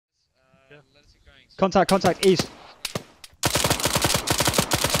Contact, contact, east.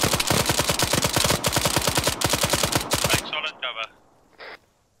 Take solid cover.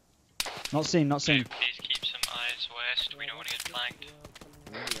 Not seen, not seen. Please keep some eyes west, we don't want to get flanked.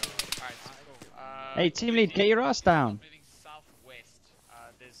 Hey, team lead, get your ass down. Moving southwest.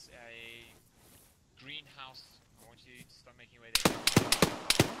 There's a greenhouse. I want you to start making your way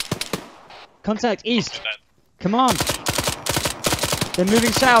there. Contact, east. Come on. They're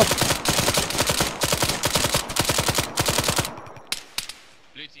moving south.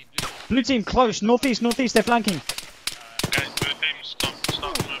 Blue team, close. Northeast, northeast, they're flanking. Okay, blue team, stop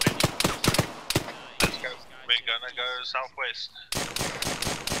moving. Let's go. We're gonna go southwest.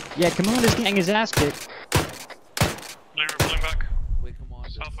 Yeah, Commander's getting his ass kicked. Blue, we're pulling back.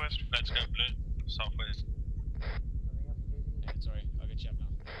 Southwest. Let's go, blue. Southwest. Yeah, sorry, I'll get you up now.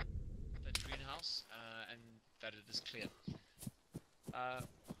 That greenhouse, and that it is clear.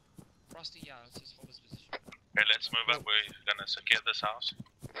 Frosty, yeah, let's just hold this position. Okay, let's move up. We're gonna secure this house.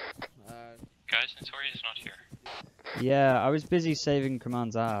 Guys, Nittori is not here. Yeah, I was busy saving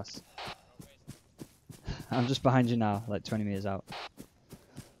Command's ass. I'm just behind you now, like 20 meters out.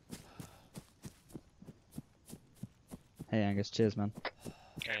 Hey Angus, cheers man.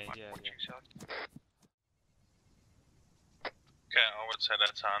 Okay, yeah. Okay, I would say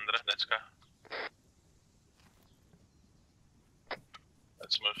that's 100. Let's go.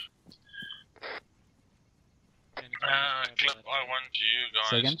 Let's move. Klip, I want you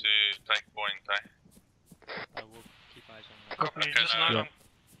guys to take point, eh? I will keep eyes on that. Copy, Okay, just no. now.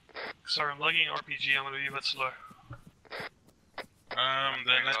 Sorry, I'm lagging RPG, I'm gonna be a bit slow.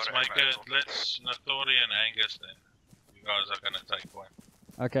 Then let's make it, let's Nittori and Angus then. You guys are gonna take point.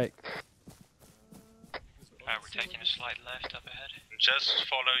 Okay. We're taking a slight left up ahead. Just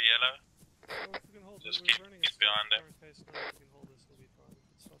follow yellow. Just keep behind them.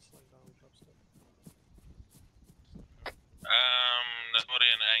 Nittori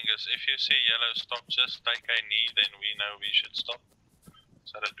and Angus, if you see yellow stop, just take a knee, then we know we should stop.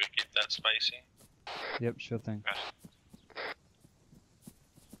 So that we keep that spacing. Yep, sure thing.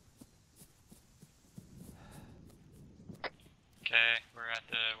 Okay, we're at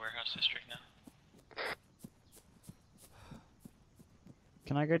the warehouse district now.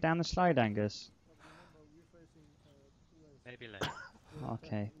 Can I go down the slide, Angus? Maybe later.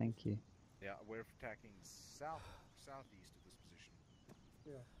 Okay, thank you. Yeah, we're attacking southeast of this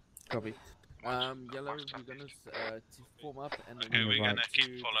position. Copy. Yellow, we're gonna form up and then Okay, we're gonna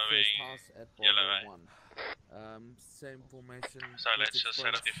keep following yellow. same formation. So let's just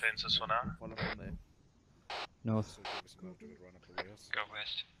set up defenses for now. Follow from there. North. So give us a moment to run up the warehouse. Go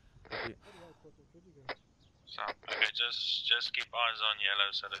west. Copy. So, okay, just keep eyes on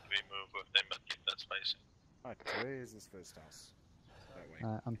yellow so that we move with them, but keep that spacing. Alright, where is this first house? That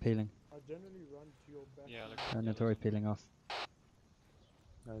way. I'm peeling. I generally run to your back. Yeah, look. Nittori peeling off.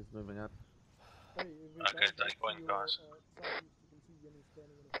 He's moving up. Hey, if we Okay, dive take into point, your, guys. southeast, you can see Jenny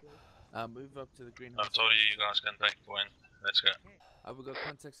standing in a field. Move up to the I greenhouse. told you guys can take point. Let's go. We got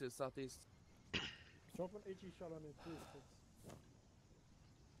contacts to the southeast. Drop an HE shot on it, please.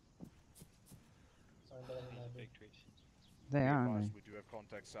 They are, aren't Advised, they? we do have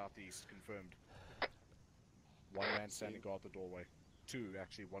contact southeast confirmed. One man standing guard the doorway. Two,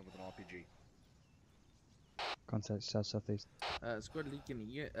 actually, one with an RPG. Contact southeast. Squad lead, can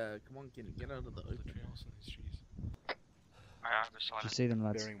you get, come on, can you get out of the open? Do you see them,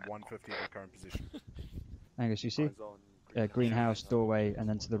 lads? Bearing 150 in their current position. Angus, you see? Greenhouse, doorway, and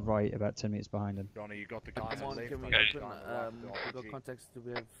then to the right, about 10 meters behind him. Johnny, you got the guys Come on on, the left. can we I got the open, guy on the right with the we got RPG. contacts, do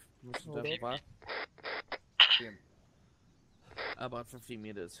we have permission Hold to up. fire? Him. About 50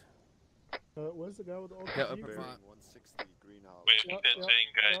 meters. Where's the guy with the RPG? Okay, open fire. 160 greenhouse. We're Yeah, prepared to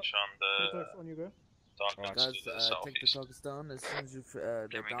engage on the Contacts on you go. targets Guys, to the take the southeast. targets down. As soon as you've, they're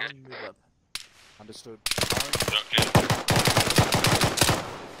we down, go. move up. Understood. Okay.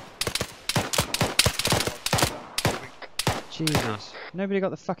 Jesus. Nobody got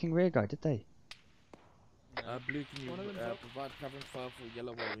the fucking rear guy, did they? Blue, can you One of them's up. provide covering fire for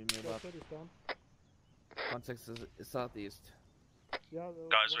yellow while we move Yeah, up? 30 is down. Contacts is southeast. Yeah,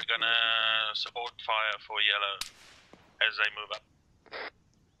 Guys, we're gonna support fire for yellow as they move up.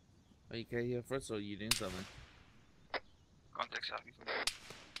 Are you okay here first, or are you doing something? Contact southeast.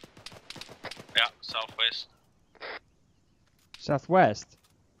 Yeah, southwest. Southwest?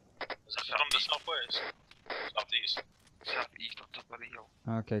 From the southwest. Southeast. Southeast on top of the hill.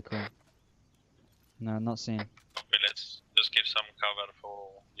 Okay, cool. No, not seen. Okay, let's just give some cover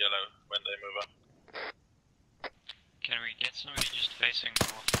for yellow when they move up. Can we get somebody just facing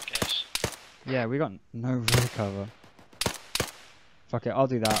north in case? Yeah, we got no rear cover. Fuck it, I'll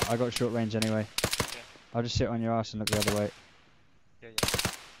do that. I got short range anyway. Okay. I'll just sit on your ass and look the other way. Yeah.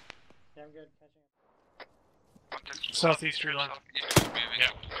 Yeah, I'm good. Catching up. Southeast tree line. Yeah,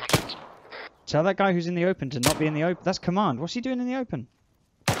 contact. Tell that guy who's in the open to not be in the open. That's command. What's he doing in the open?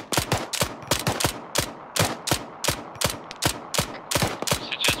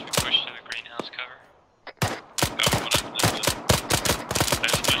 Suggest we push to the greenhouse cover. Go for it.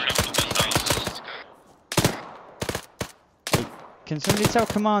 Let's push up to this house. Can somebody tell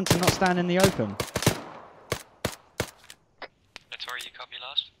command to not stand in the open? Nittori, you copy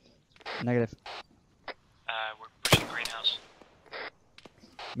last? Negative. We're pushing greenhouse.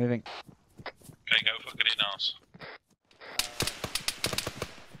 Moving. Okay, go for greenhouse.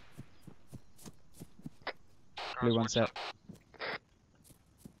 Blue one set.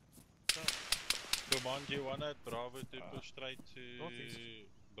 Command, do you want that Bravo to push straight to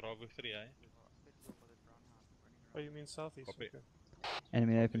Bravo 3, eh? Oh, you mean southeast? Copy. Okay.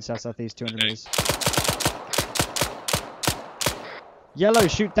 Enemy open south-southeast 200 meters. Yellow,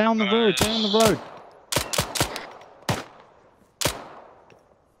 shoot down the road, down the road.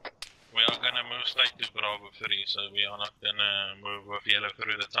 We are gonna move straight to Bravo 3, so we are not gonna move with yellow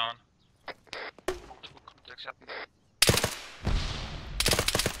through the town.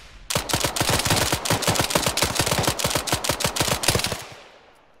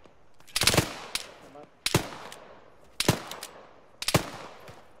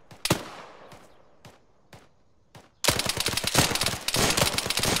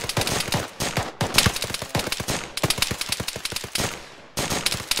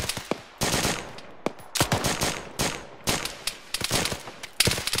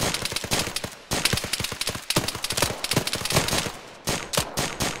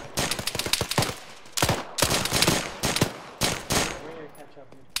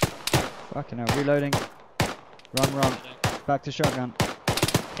 Fucking hell, reloading. Run. Back to shotgun.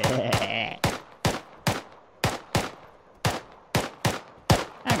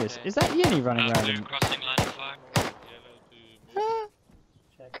 Angus, is that Yeni running around? Blue crossing line of fire.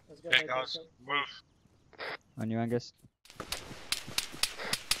 Check. Let's go. Okay guys, move. On you, Angus.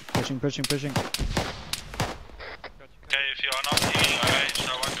 Pushing. Okay, if you are not engaged,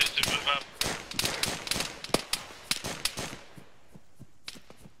 I want you to move up.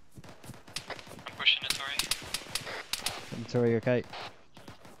 I'm pushing Nittori. Nittori, okay.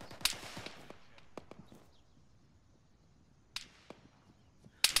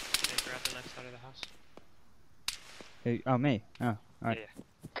 Okay, grab the left side of the house. Oh, me. Oh, alright. Yeah.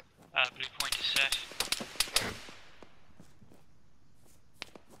 Blue point is set.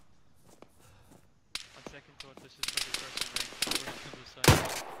 1 second thought, this is probably crossing range. We're on the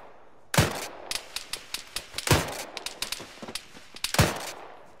side.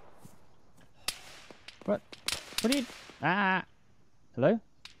 What are you... Ah! Hello?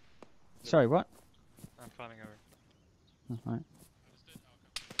 Sorry, what? I'm climbing over. Oh, alright.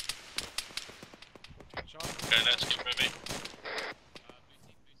 Okay, let's keep moving.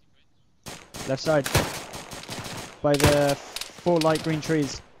 Left side. By the 4 light green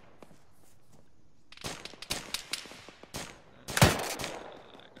trees.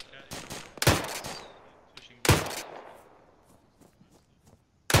 Pushing.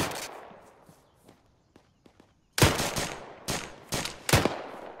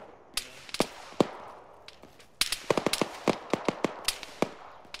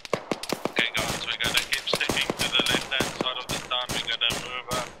 Okay guys, we're gonna keep sticking to the left hand side of the town. We're gonna move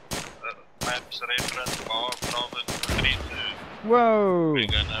up. Maps reference bar Bravo 3 to... Whoa! We're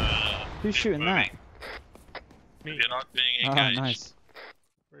gonna... Who's keep shooting that? moving. If you're not being Oh, engaged. nice.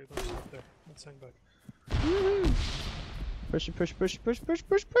 Very low stop there. Let's hang back. Push. Okay,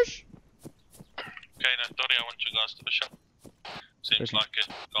 Nittori, I want you guys to push up. Seems Pushing. like it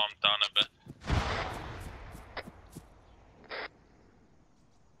calmed down a bit.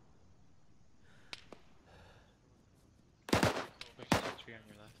 Pushing tree on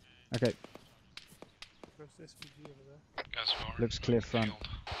your left. Okay, First SPG over there. Guys, more. looks clear front.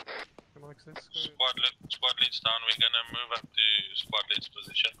 Come on, let's go. Squad leads down. We're gonna move up to squad lead's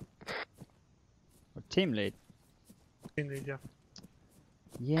position. What, team lead? Indeed, yeah.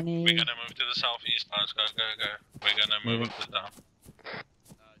 Yeni. We're gonna move to the southeast, guys. Go. We're gonna move Moving. up to down.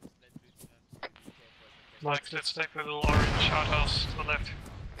 Mike, let's take the little orange outhouse to the left.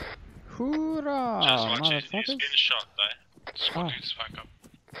 Hoorah! Just watch it. He's Motherfuckers. getting shot, eh? Oh. Leads back up.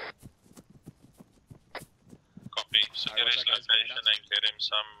 Copy. Secure his watch that guy's location grenade and get him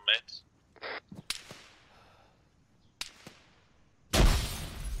some meds.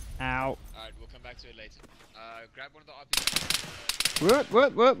 Ow. Alright, we'll come back to it later. Grab one of the RPGs.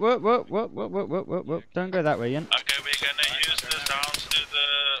 Whoop. Don't go that way, Ian. Okay, we're gonna use this house to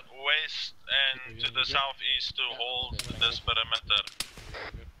the west and to the southeast to hold this perimeter.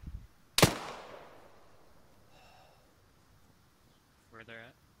 Where they're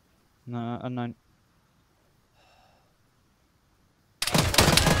at? No, unknown.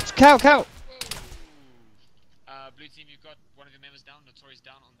 Cow! Blue team, you've got one of your members down. Nittori's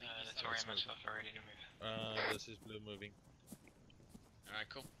down on the east Nittori side. and myself are ready to move. This is blue moving. Alright,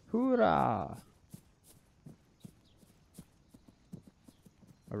 cool. Hoorah!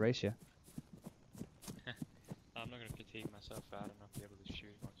 Erase you. I'm not gonna fatigue myself out and not be able to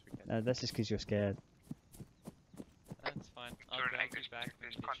shoot once we get. That's just because you're scared. That's fine. I'll Nittori and grab you Angus, back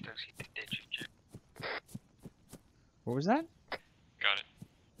there's when we get contacts, hit the ditch. What was that? Got it.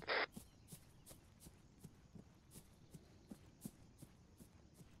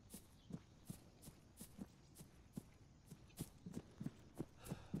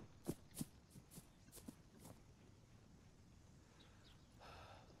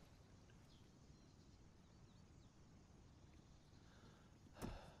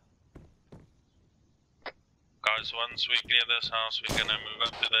 Guys, once we clear this house, we're gonna move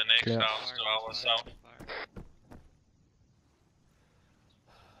up to the next Clear. house to our south.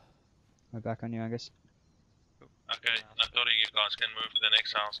 We're back on you, Angus. Okay, Nittori, you guys can move to the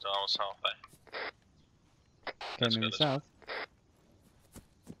next house to our south, eh? Okay, Let's go moving this way. south.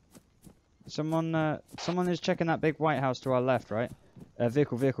 Someone is checking that big white house to our left, right?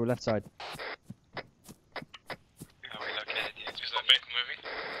 Vehicle, left side. We located the Is that vehicle moving?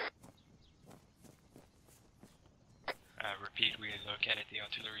 repeat, we located the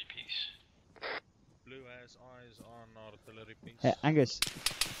artillery piece. Blue has eyes on artillery piece. Hey, Angus.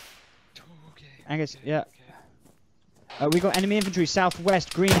 Okay. Angus, yeah. We got enemy infantry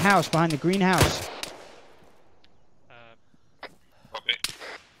southwest, greenhouse, behind the greenhouse. Copy.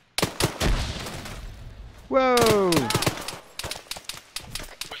 Whoa! We've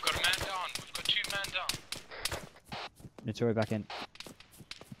got a man down. We've got 2 men down. Nittori back in.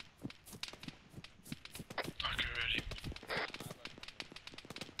 Okay, ready.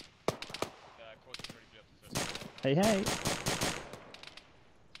 Hey.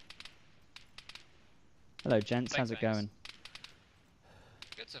 Hello, gents. How's it Thanks. going?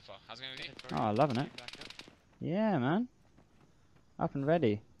 Good so far. How's it going with you? Oh, loving it. Yeah, man. Up and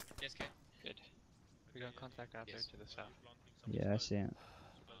ready. Yes, Kate. Good. We got contact out there to the south. Yeah, I see it.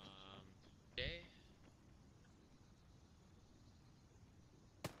 Okay.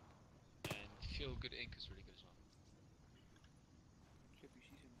 And feel good ink is really good as well.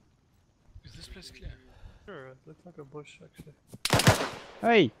 Is this place clear? Sure, it looks like a bush actually.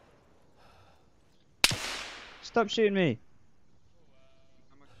 Hey! Stop shooting me!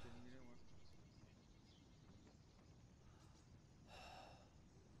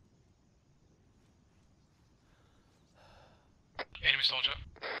 Enemy soldier.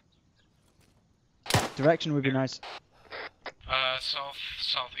 Direction would be nice. South,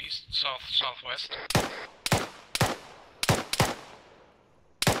 southeast, south, southwest.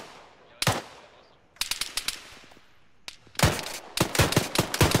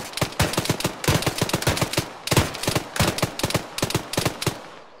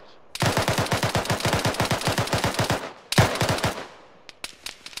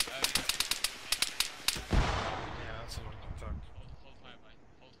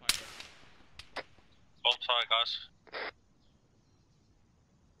 Hold fire, guys.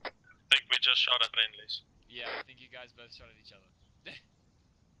 I think we just shot at friendlies. Yeah, I think you guys both shot at each other.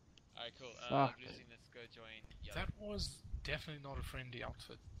 Alright, cool. Fuck. Blue team, let's go join yellow. That was definitely not a friendly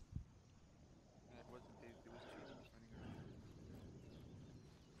outfit.